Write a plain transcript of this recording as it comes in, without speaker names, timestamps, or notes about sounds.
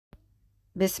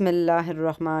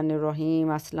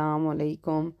बिस्मिल्लाहिर्रहमानिर्रहीम, अस्सलाम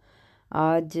वालेकुम।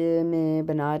 आज मैं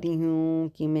बना रही हूँ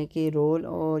कीमे के रोल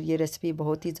और ये रेसिपी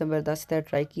बहुत ही ज़बरदस्त है,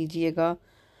 ट्राई कीजिएगा,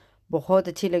 बहुत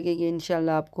अच्छी लगेगी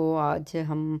इंशाल्लाह आपको। आज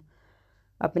हम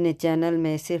अपने चैनल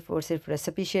में सिर्फ़ और सिर्फ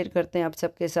रेसिपी शेयर करते हैं आप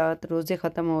सबके साथ। रोज़े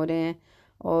ख़त्म हो रहे हैं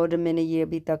और मैंने ये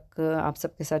अभी तक आप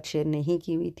सबके साथ शेयर नहीं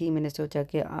की हुई थी। मैंने सोचा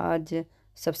कि आज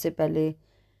सबसे पहले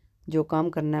जो काम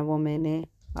करना है वो मैंने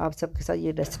आप सबके साथ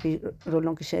ये रेसिपी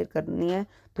रोलों की शेयर करनी है।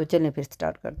 तो चलें फिर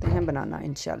स्टार्ट करते हैं बनाना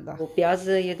इंशाल्लाह। वो प्याज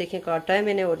ये देखें काटा है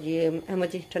मैंने, और ये अहमद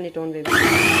जी ठंडी टोन में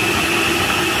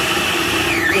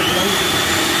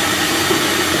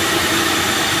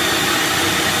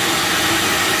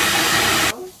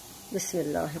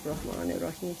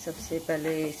बिस्मिल्लाहिर्रहमानिर्रहीम। सबसे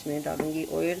पहले इसमें डालूंगी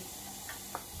ऑयल।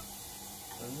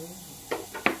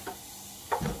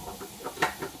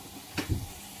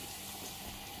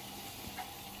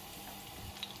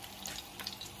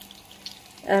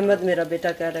 अहमद मेरा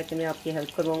बेटा कह रहा है कि मैं आपकी हेल्प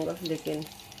करवाऊंगा, लेकिन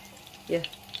ये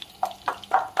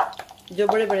जो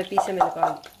बड़े बड़े पीस है मैं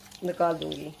निकाल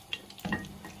दूंगी।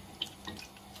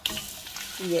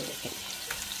 ये देखें,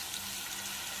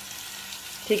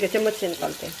 ठीक है, चम्मच से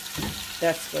निकालते हैं।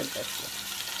 That's good.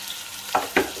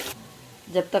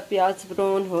 जब तक प्याज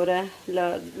ब्राउन हो रहा है,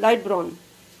 लाइट ब्राउन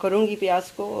करूँगी प्याज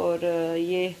को। और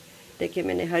ये देखिए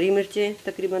मैंने हरी मिर्चें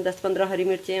तकरीबन 10-15 हरी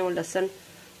मिर्चें और लहसुन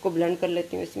को ब्लेंड कर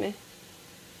लेती हूँ इसमें।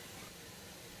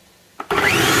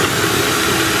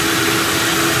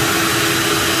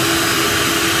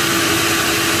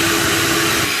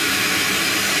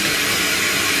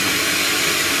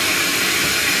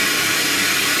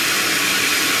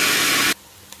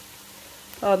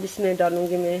 अब इसमें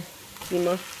डालूंगी मैं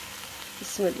कीमा।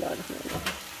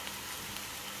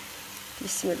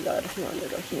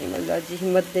 बिस्मिल्लाहिर्रहमानिर्रहीम। अल्लाह जी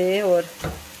हिम्मत दे और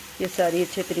ये सारी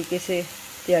अच्छे तरीके से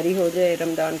तैयारी हो जाए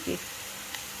रमज़ान की।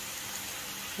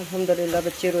 अल्हम्दुलिल्लाह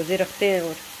बच्चे रोज़े रखते हैं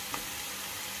और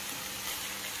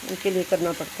उनके लिए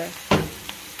करना पड़ता है।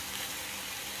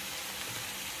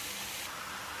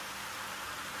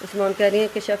 उस्मान कह रही हैं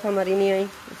कि शेफ़ हमारी नहीं आई।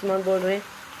 उस्मान बोल रहे हैं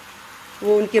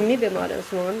वो उनकी अम्मी बीमार है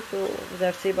उस्मान, तो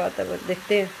ज़ाहिर सी बात है, बस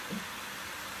देखते हैं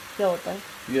क्या होता है।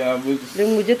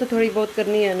 लेकिन मुझे तो थोड़ी बहुत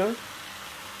करनी है ना,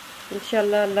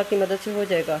 इंशाल्लाह अल्लाह की मदद से हो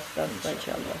जाएगा आस्ता आस्ता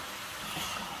इंशाल्लाह।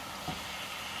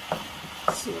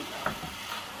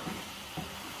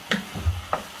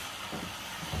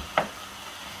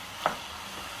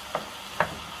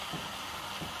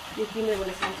 ये कीमे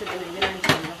वाले समोसे बनेंगे ना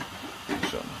इंशाल्लाह।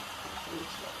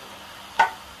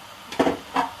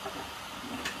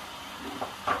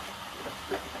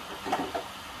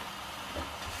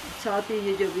 साथ ही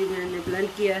ये जो भी मैंने ब्लेंड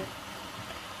किया है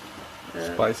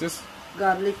spices,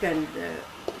 garlic and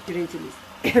green chillies.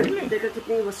 देखो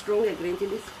कितनी वो स्ट्रॉन्ग है green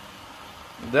chillies.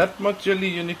 that much chili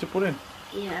you need to put in?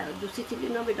 Yeah, दूसरी चिली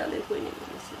ना भी डालें कोई नहीं।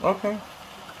 Okay,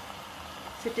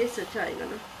 इससे टेस्ट अच्छा आएगा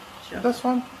ना। that's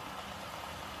fine.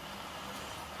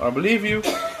 I believe you.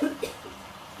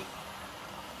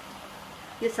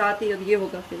 ये साथ ही अब ये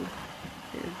होगा फिर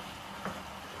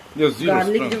Zero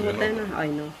गार्लिक strength, जो होता है ना, आई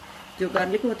नो, जो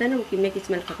गार्लिक होता है ना वो कीमे की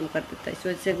स्मेल ख़त्म कर देता है। इस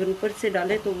वजह से अगर ऊपर से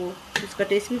डालें तो वो उसका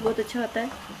टेस्ट भी बहुत अच्छा आता है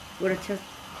और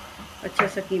अच्छा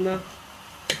सा कीमा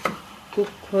कुक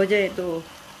हो जाए तो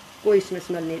कोई इसमें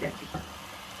स्मेल नहीं रहती।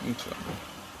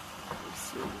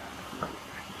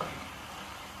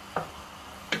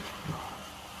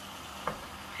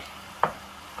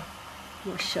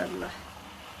 माशाल्लाह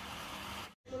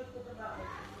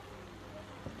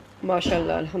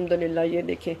माशाल्लाह अल्हम्दुलिल्लाह। ये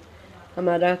देखें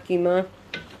हमारा कीमा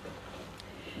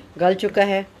गल चुका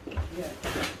है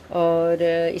और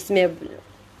इसमें अब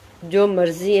जो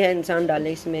मर्ज़ी है इंसान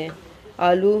डाले। इसमें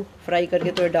आलू फ्राई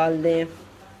करके तो डाल दें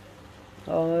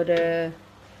और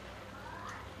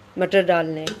मटर डाल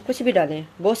लें, कुछ भी डालें।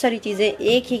 बहुत सारी चीज़ें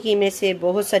एक ही कीमे से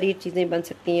बहुत सारी चीज़ें बन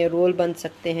सकती हैं। रोल बन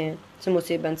सकते हैं,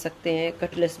 समोसे बन सकते हैं,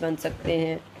 कटलेट्स बन सकते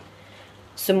हैं,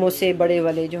 समोसे बड़े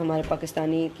वाले जो हमारे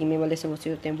पाकिस्तानी कीमे वाले समोसे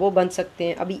होते हैं वो बन सकते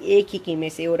हैं अभी एक ही कीमे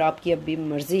से। और आपकी अभी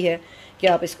मर्ज़ी है कि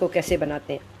आप इसको कैसे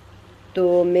बनाते हैं।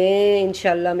 तो मैं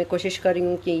इंशाल्लाह मैं कोशिश कर रही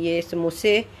हूँ कि ये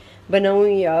समोसे बनाऊँ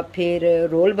या फिर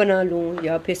रोल बना लूँ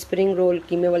या फिर स्प्रिंग रोल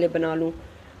कीमे वाले बना लूँ,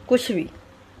 कुछ भी।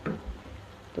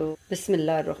 तो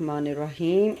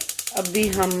बिस्मिल्लाहिर्रहमानिर्रहीम। अभी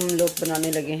हम लोग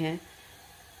बनाने लगे हैं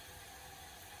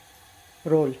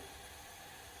रोल।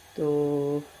 तो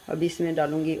अभी इसमें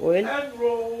डालूंगी ऑयल।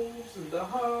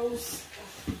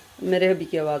 मेरे अभी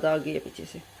की आवाज़ आ गई है पीछे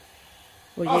से।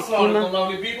 और ये कीमा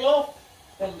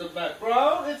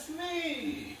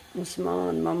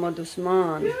उस्मान, मोहम्मद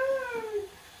उस्मान।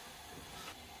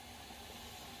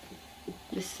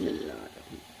 बिस्मिल्लाह,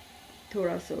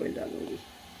 थोड़ा सा ऑयल डालूंगी।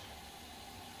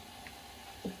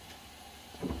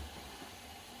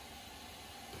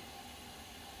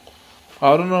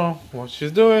 I don't know what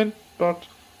she's doing, but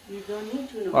You don't need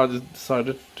to know. I just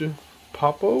decided to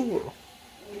pop over.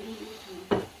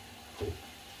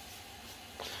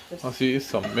 I see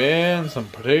some mint, some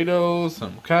potatoes,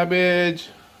 some cabbage.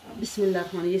 Bismillah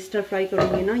Khan, ये स्टर फ्राई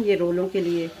करूँगी ना, ये रोलों के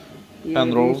लिए ये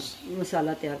And rolls.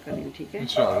 मसाला तैयार कर रही हूँ, ठीक है।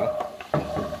 Inshallah.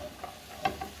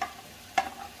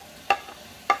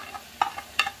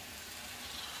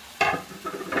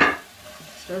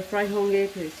 स्टर फ्राई होंगे,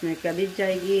 फिर इसमें कैबेज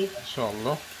जाएगी,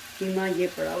 Inshallah. कीमा ये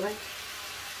पड़ा हुआ है,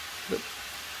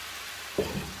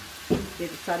 फिर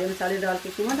सारे मसाले डाल के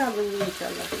कीमा डाल दूँगी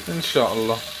इंशाल्लाह।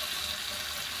 Inshallah.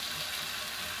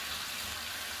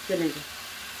 चलेंगे।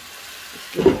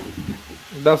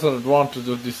 That's an advantage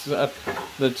of this set,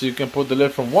 that you can put the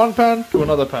lid from one pan to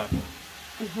another pan.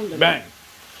 अल्हम्दुलिल्लाह। Bang!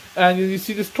 And you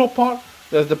see this top part?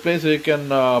 That's the place where you can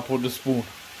put the spoon.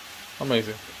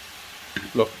 Amazing.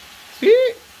 Look.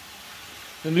 See?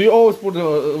 And you always put the,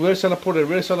 where shall I put it?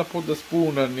 Where shall I put the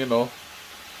spoon? And you know.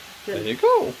 There you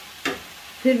go.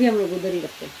 फिर भी हम लोग उधर ही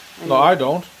रखते हैं। No, I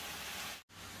don't.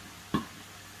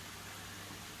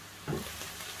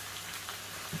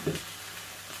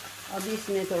 अभी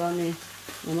इसमें थोड़ा मैं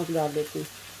नमक डाल देती हूँ।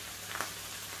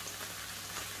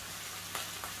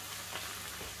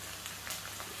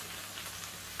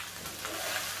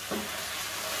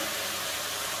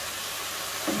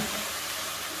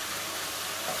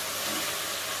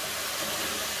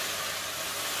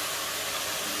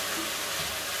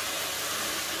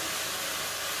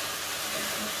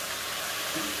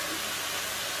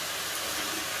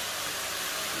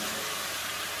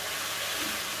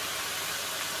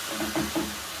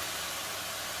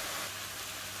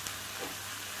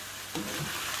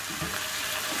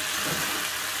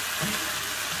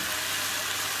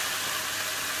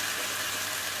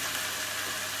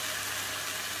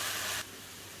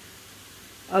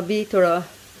 अभी थोड़ा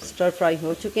स्टर फ्राई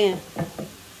हो चुके हैं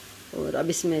और अब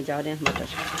इसमें जा रहे हैं मटर।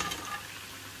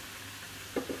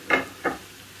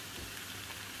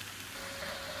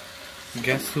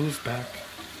 Guess who's back?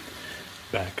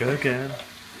 Back again.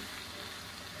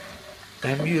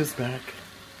 Emmy is back.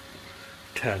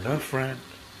 Tell a friend.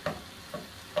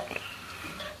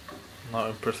 Not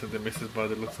impressing the missus by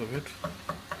the looks of it.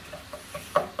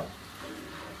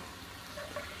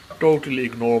 Totally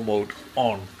ignore mode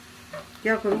on.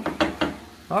 क्या करूँ?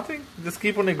 Nothing. Just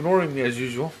keep on ignoring me as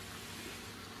usual.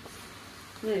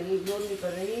 नहीं, ignore नहीं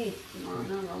कर रही।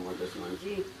 माना मामा दुश्मन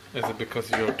जी। Is it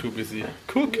because you're too busy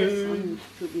cooking? Yes, I'm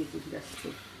too busy, that's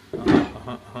true.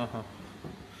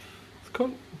 It's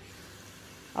cool.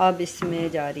 अब इसमें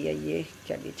जा रही है ये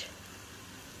कैबेज।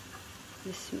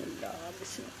 बिस्मिल्लाह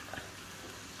बिस्मिल्लाह।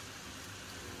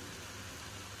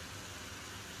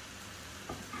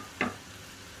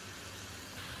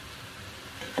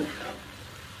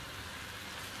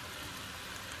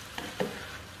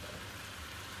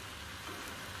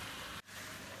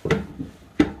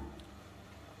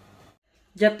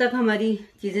 जब तक हमारी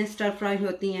चीज़ें स्टर फ्राई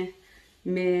होती हैं,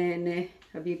 मैंने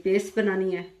अभी पेस्ट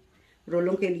बनानी है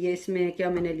रोलों के लिए। इसमें क्या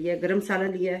मैंने लिया, गरम मसाला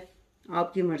लिया है,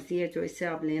 आपकी मर्ज़ी है जो इससे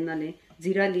आप लें ना लें।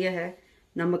 ज़ीरा लिया है,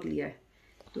 नमक लिया है,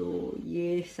 तो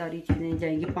ये सारी चीज़ें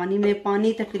जाएंगी पानी में।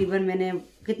 पानी तकरीबन मैंने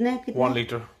कितने 1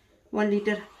 लीटर। 1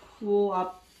 लीटर, वो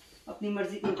आप अपनी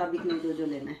मर्ज़ी के मुताबिक में जो जो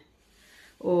लेना है।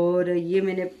 और ये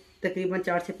मैंने तकरीबन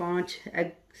 4 से 5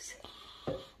 eggs.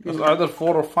 It's either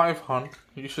 4 or 5, hon.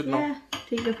 You should know.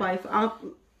 ठीक है 5, आप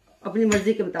अपनी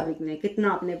मर्जी के मुताबिक में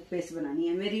कितना आपने पेस्ट बनानी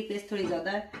है। मेरी पेस्ट थोड़ी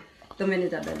ज़्यादा है तो मैंने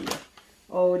ज़्यादा लिया।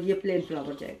 और ये प्लेन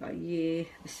फ्लावर जाएगा, ये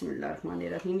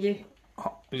बिस्मिल्लाहिर्रहमानिर्रहीम। ये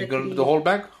You gonna do the whole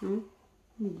bag?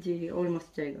 Ji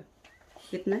almost जाएगा।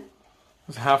 कितना है?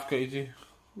 It's half kg.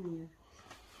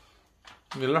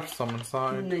 You left some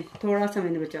inside. नहीं, थोड़ा सा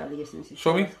मैंने बचा लिया इसमें से।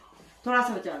 Show me. थोड़ा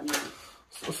सा बचा लिया।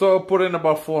 So put in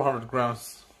about 400 grams.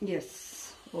 Yes,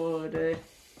 और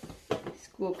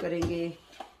इसको करेंगे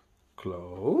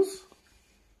Close.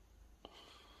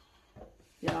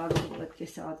 प्याज मोहब्बत के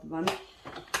साथ बंद।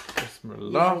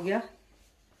 Bismillah. हो गया,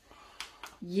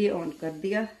 ये ऑन कर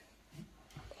दिया।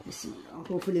 बिस्मिल्लाह,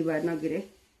 होपफुली बाहर ना गिरे।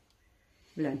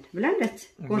 Blend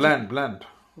Blend.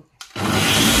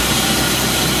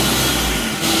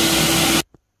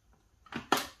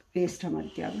 पेस्ट हमारी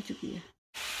तैयार हो चुकी है।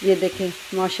 ये देखें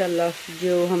माशाल्लाह,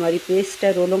 जो हमारी पेस्ट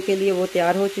है रोलों के लिए वो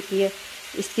तैयार हो चुकी है।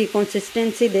 इसकी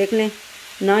कंसिस्टेंसी देख लें,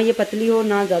 ना ये पतली हो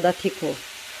ना ज़्यादा थिक हो।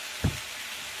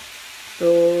 तो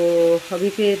अभी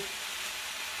फिर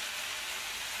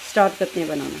स्टार्ट करते हैं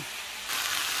बनाना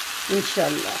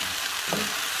इंशाल्लाह।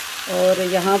 और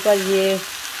यहाँ पर ये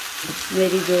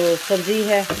मेरी जो सब्ज़ी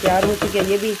है तैयार हो चुकी है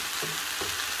ये भी,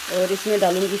 और इसमें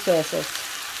डालूँगी सोया सॉस।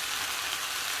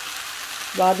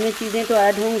 बाद में चीज़ें तो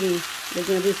ऐड होंगी,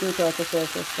 लेकिन अभी इसमें थोड़ा सा सोया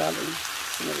सॉस डालूंगी।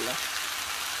 बिस्मिल्लाह।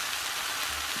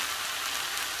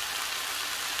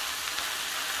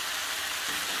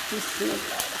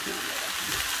 बिस्मिल्लाह।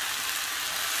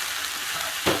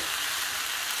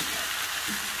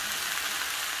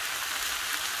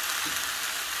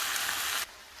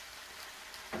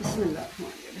 बिस्मिल्लाह।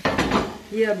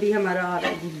 ये अभी हमारा आ रहा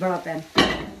है जी बड़ा पैन,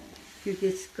 क्योंकि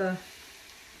इसका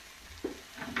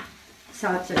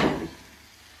साथ चलेगा।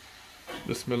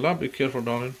 Bismillah, be careful,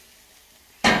 darling.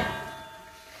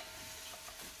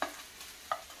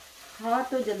 हाँ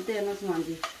तो जलते हैं ना उस्मान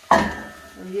जी,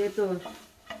 और ये तो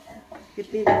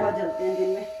कितनी दफ़ा जलते हैं दिन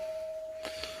में।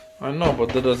 I know, but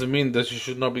that doesn't mean that you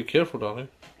should not be careful, darling.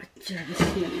 अच्छा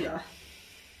बिस्मिल्लाह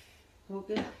हो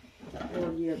गया,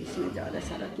 और ये अब इसमें जा रहा है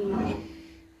सारा कीमा।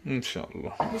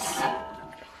 Inshallah.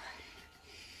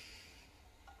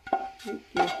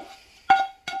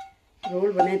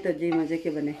 रोल बने तो जी मज़े के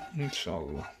बने।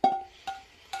 Inshallah.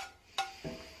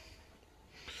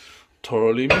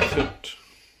 Thoroughly mix it.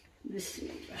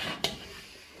 बिस्मिल्लाह।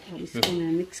 और इसको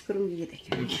मैं मिक्स करूँगी, ये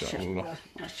देखिए इंशाअल्लाह।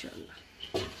 माशाअल्लाह।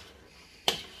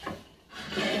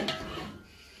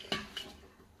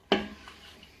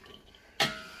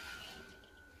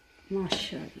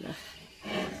 माशाअल्लाह।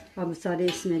 अब सारे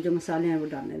इसमें जो मसाले हैं वो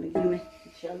डालने लगी हूँ मैं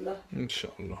इंशाअल्लाह।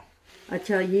 Inshallah.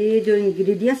 अच्छा, ये जो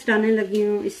इंग्रेडिएंट्स डालने लगी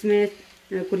हूँ, इसमें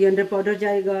कोरिएंडर पाउडर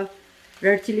जाएगा,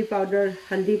 रेड चिली पाउडर,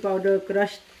 हल्दी पाउडर,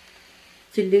 क्रश्ड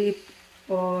चिल्ली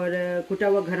और कुटा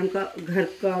हुआ घर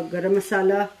का गरम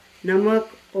मसाला, नमक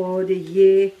और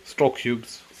ये Stock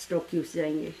cubes. स्टॉक क्यूब्स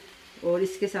जाएंगे। और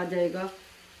इसके साथ जाएगा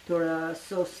थोड़ा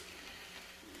सॉस,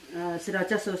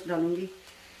 सराचा सॉस डालूंगी।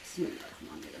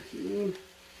 बिस्मिल्लाहिर्रहमानिर्रहीम।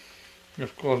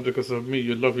 Of course, because of me,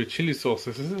 you love your chili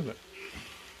sauces, isn't it?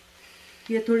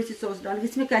 ये थोड़ी सी सॉस डाल,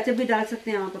 इसमें केचप भी डाल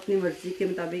सकते हैं आप अपनी मर्जी के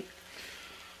मुताबिक।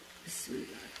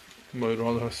 बिस्मिल्लाह। But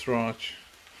rather sriracha.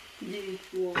 जी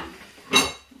वो,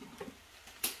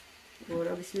 और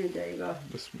अब इसमें जाएगा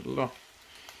Bismillah.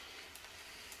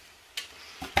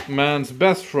 Man's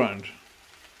best friend.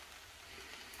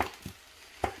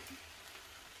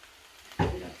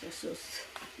 सराचा sauce.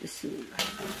 Bismillah.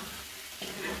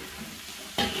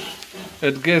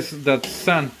 It gives that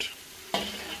scent.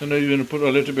 You know, you're going to put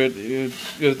a little bit, it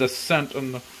gives the scent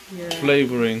and the Yeah.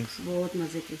 flavorings. बहुत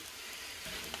मज़े की,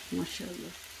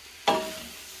 माशाल्लाह।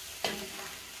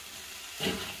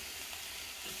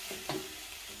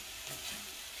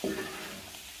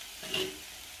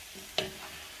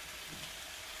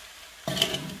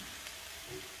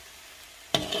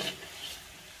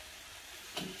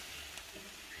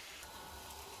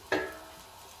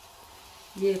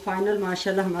 ये फाइनल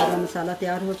माशाल्लाह हमारा मसाला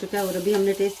तैयार हो चुका है, और अभी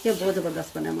हमने टेस्ट किया, बहुत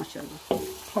ज़बरदस्त बना है माशाल्लाह।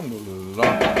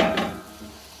 Alhamdulillah.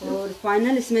 और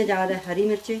फाइनल इसमें जा रहा है हरी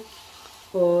मिर्चें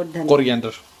और धनिया।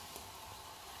 Coriander.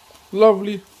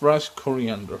 Lovely fresh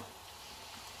coriander.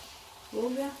 हो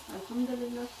गया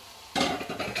अल्हम्दुलिल्लाह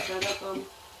सारा काम।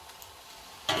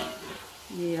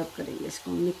 ये अब करेंगे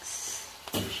इसको मिक्स,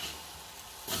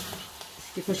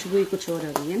 इसकी खुशबू ही कुछ और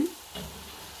आ रही है ना।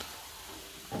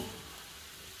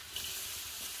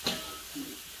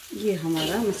 ये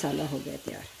हमारा मसाला हो गया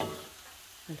तैयार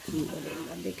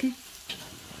अल्हम्दुलिल्लाह। देखें,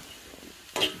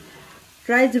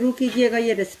 ट्राई ज़रूर कीजिएगा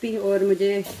ये रेसिपी, और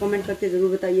मुझे कमेंट करके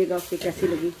ज़रूर बताइएगा आपको कैसी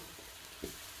लगी।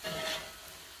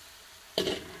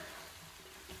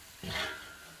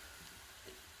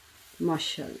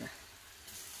 माशाल्लाह।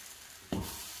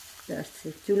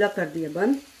 चूल्हा कर दिया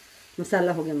बंद,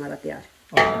 मसाला हो गया हमारा तैयार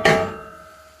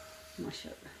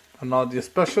माशाल्लाह। And now the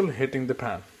special hitting the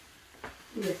pan.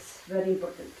 Yes, very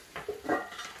important.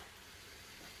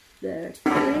 That's it.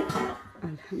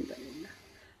 अल्हम्दुलिल्लाह।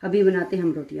 अभी बनाते हैं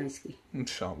हम रोटियां इसकी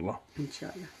Inshallah.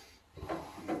 इंशाल्लाह।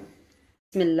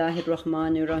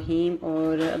 बिस्मिल्लाहिर्रहमानिर्रहीम।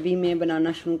 और अभी मैं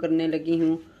बनाना शुरू करने लगी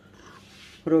हूँ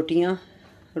रोटियां,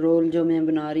 रोल जो मैं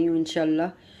बना रही हूँ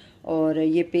इंशाल्लाह। और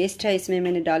ये पेस्ट है, इसमें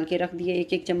मैंने डाल के रख दिया,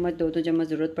 एक एक चम्मच, दो दो चम्मच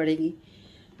ज़रूरत पड़ेगी,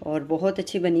 और बहुत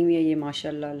अच्छी बनी हुई है ये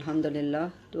माशाल्लाह अल्हम्दुलिल्लाह।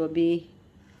 तो अभी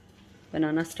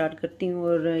बनाना स्टार्ट करती हूँ,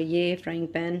 और ये फ्राइंग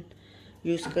पैन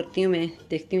यूज़ करती हूँ मैं,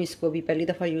 देखती हूँ इसको भी पहली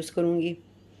दफ़ा यूज़ करूँगी।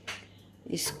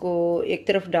 इसको एक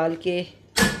तरफ डाल के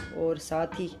और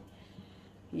साथ ही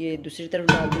ये दूसरी तरफ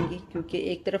डाल दूँगी, क्योंकि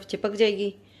एक तरफ चिपक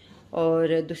जाएगी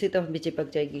और दूसरी तरफ भी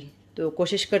चिपक जाएगी। तो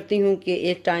कोशिश करती हूँ कि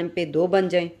एक टाइम पे दो बन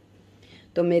जाएं,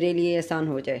 तो मेरे लिए आसान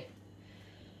हो जाए।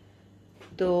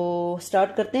 तो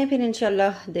स्टार्ट करते हैं फिर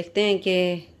इंशाल्लाह, देखते हैं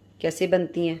कि कैसे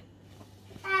बनती हैं।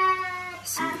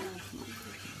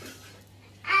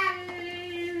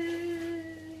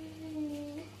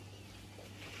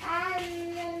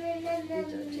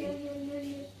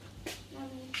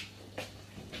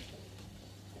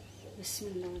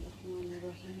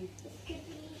 बिस्मिल्लाहिर्रहमानिर्रहीम।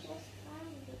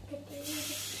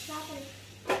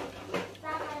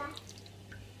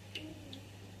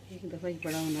 एक दफ़ा ही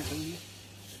बड़ा होना चाहिए।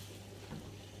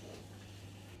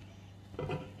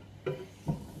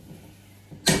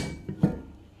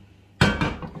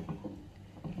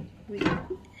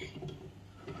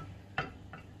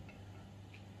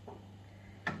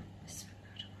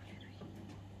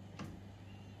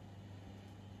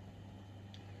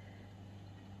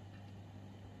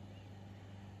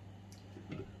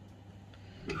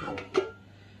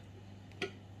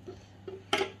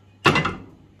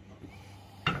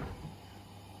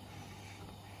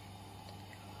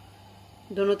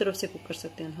 दोनों तरफ से कुक कर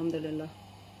सकते हैं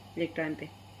अल्हम्दुलिल्लाह एक टाइम पे।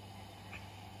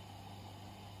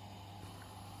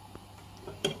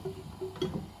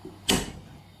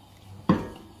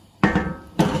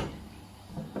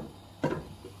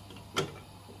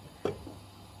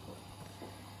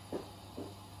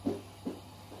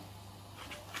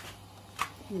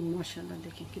 माशाल्लाह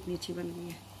देखिए कितनी अच्छी बन गई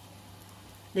है,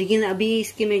 लेकिन अभी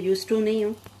इसके मैं यूज़ टू नहीं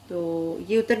हूँ तो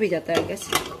ये उतर भी जाता है गैस।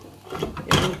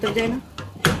 उतर जाए ना,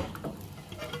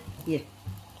 ये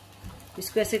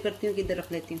इसको ऐसे करती हूँ कि इधर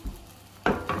रख लेती हूँ,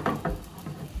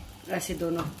 ऐसे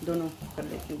दोनों दोनों कर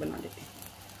लेती हूँ, बना लेती हूँ।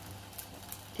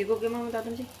 ठीक हो गया मोहम्मद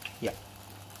आदम जी? या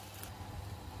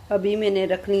अभी मैंने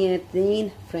रख ली है 3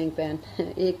 फ्राइंग पैन,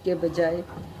 एक के बजाय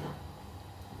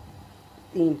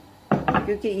 3,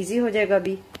 क्योंकि इजी हो जाएगा।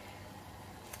 अभी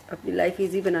अपनी लाइफ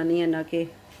इजी बनानी है, ना कि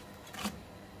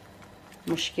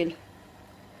मुश्किल।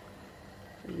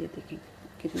 तो ये देखिए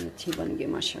कितनी अच्छी बन गई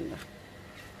माशाल्लाह।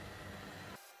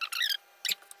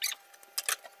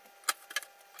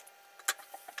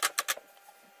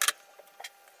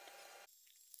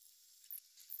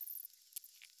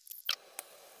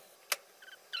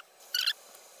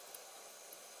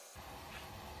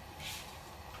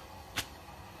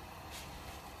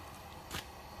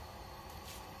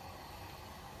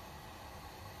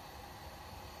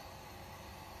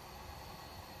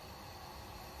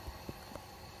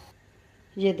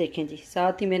 ये देखें जी,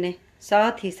 साथ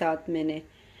ही साथ मैंने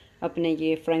अपने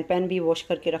ये फ्राइंग पैन भी वॉश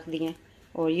करके रख दिए हैं।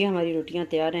 और ये हमारी रोटियां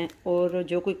तैयार हैं। और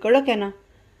जो कोई कड़क है ना,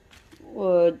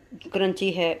 क्रंची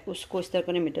है, उसको इस तरह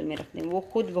करके मिडल में रख दें, वो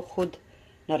खुद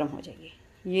नरम हो जाएगी।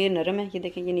 ये नरम है, ये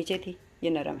देखें, ये नीचे थी, ये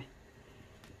नरम है।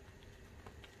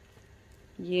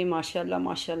 ये माशाल्लाह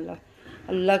माशाल्लाह,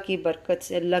 अल्लाह की बरकत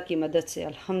से, अल्लाह की मदद से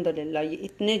अल्हम्दुलिल्लाह ये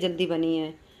इतने जल्दी बनी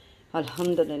है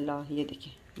अल्हम्दुलिल्लाह। ये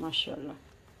देखिए माशाल्लाह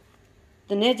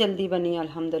इतने जल्दी बनी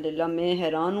अल्हम्दुलिल्लाह। मैं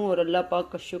हैरान हूँ और अल्लाह पाक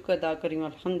का शुक्र अदा करी हूँ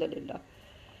अल्हम्दुलिल्लाह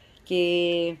कि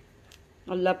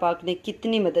अल्लाह पाक ने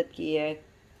कितनी मदद की है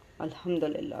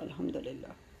अल्हम्दुलिल्लाह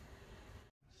अल्हम्दुलिल्लाह।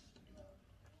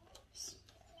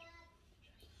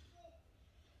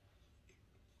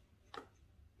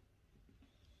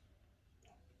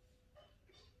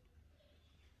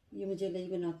 ये मुझे लई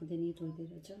बना के देनी है थोड़ी देर,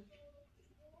 अच्छा,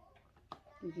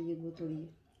 क्योंकि ये बहुत थोड़ी है।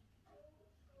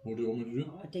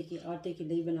 आटे की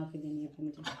लई बना के देनी है फिर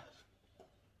मुझे।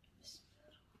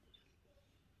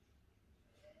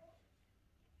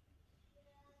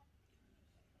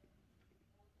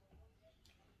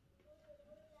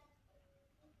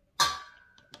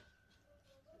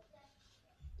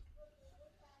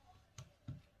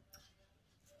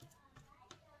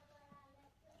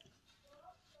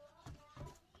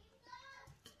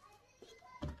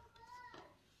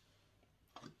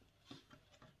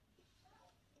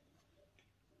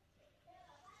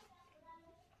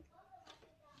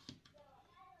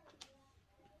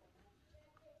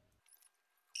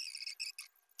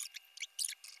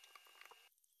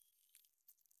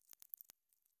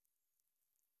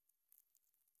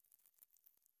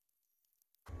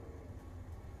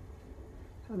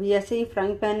 अभी ऐसे ही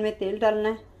फ्राइंग पैन में तेल डालना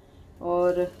है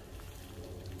और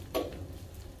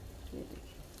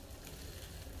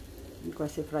इनको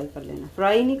ऐसे फ्राई कर लेना।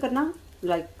 फ्राई नहीं करना,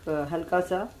 लाइक हल्का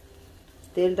सा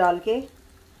तेल डाल के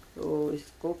तो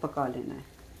इसको पका लेना है।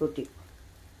 रोटी को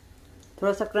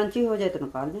थोड़ा सा क्रंची हो जाए तो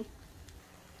निकाल लें।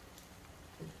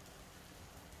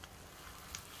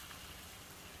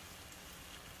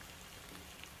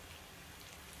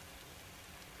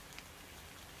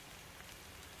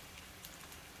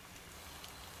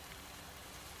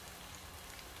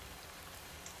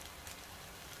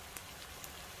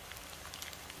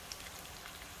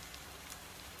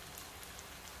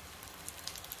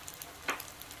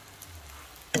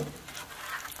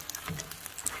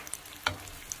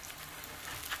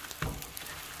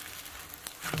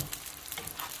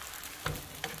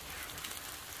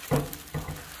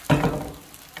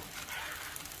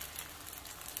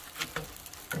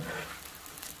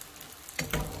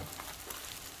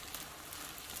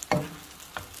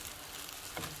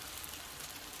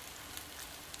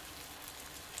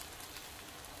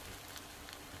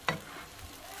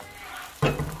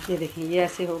 ये देखें, ये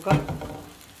ऐसे होगा।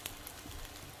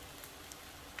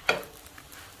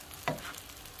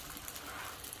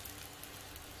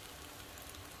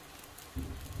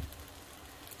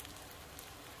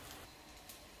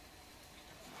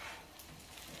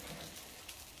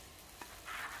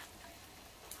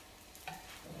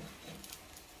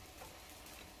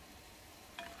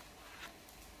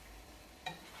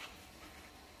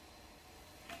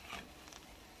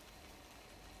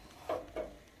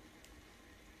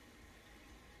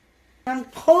 I'm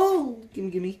cold.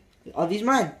 Give me. Are these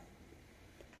mine?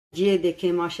 ये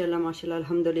देखें, माशाल्लाह माशाल्लाह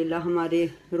अल्हम्दुलिल्लाह हमारे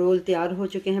रोल तैयार हो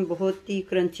चुके हैं। बहुत ही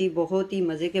क्रंची, बहुत ही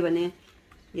मज़े के बने हैं।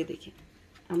 ये देखें,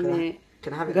 हमें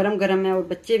गरम गरम है और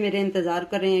बच्चे मेरे इंतज़ार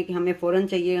कर रहे हैं कि हमें फ़ौरन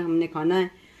चाहिए, हमने खाना है।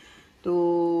 तो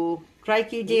ट्राई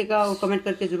कीजिएगा और कमेंट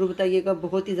करके ज़रूर बताइएगा।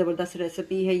 बहुत ही ज़बरदस्त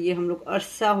रेसिपी है ये। हम लोग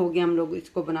अरसा हो गया हम लोग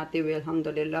इसको बनाते हुए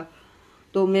अल्हम्दुलिल्लाह।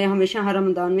 तो मैं हमेशा हर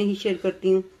रमज़ान में ही शेयर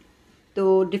करती हूँ,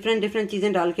 तो डिफरेंट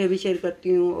चीज़ें डाल के भी शेयर करती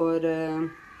हूँ। और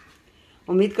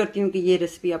उम्मीद करती हूँ कि ये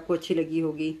रेसिपी आपको अच्छी लगी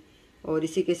होगी। और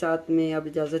इसी के साथ मैं अब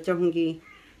इजाज़त चाहूँगी।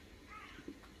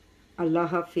 अल्लाह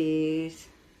हाफिज़।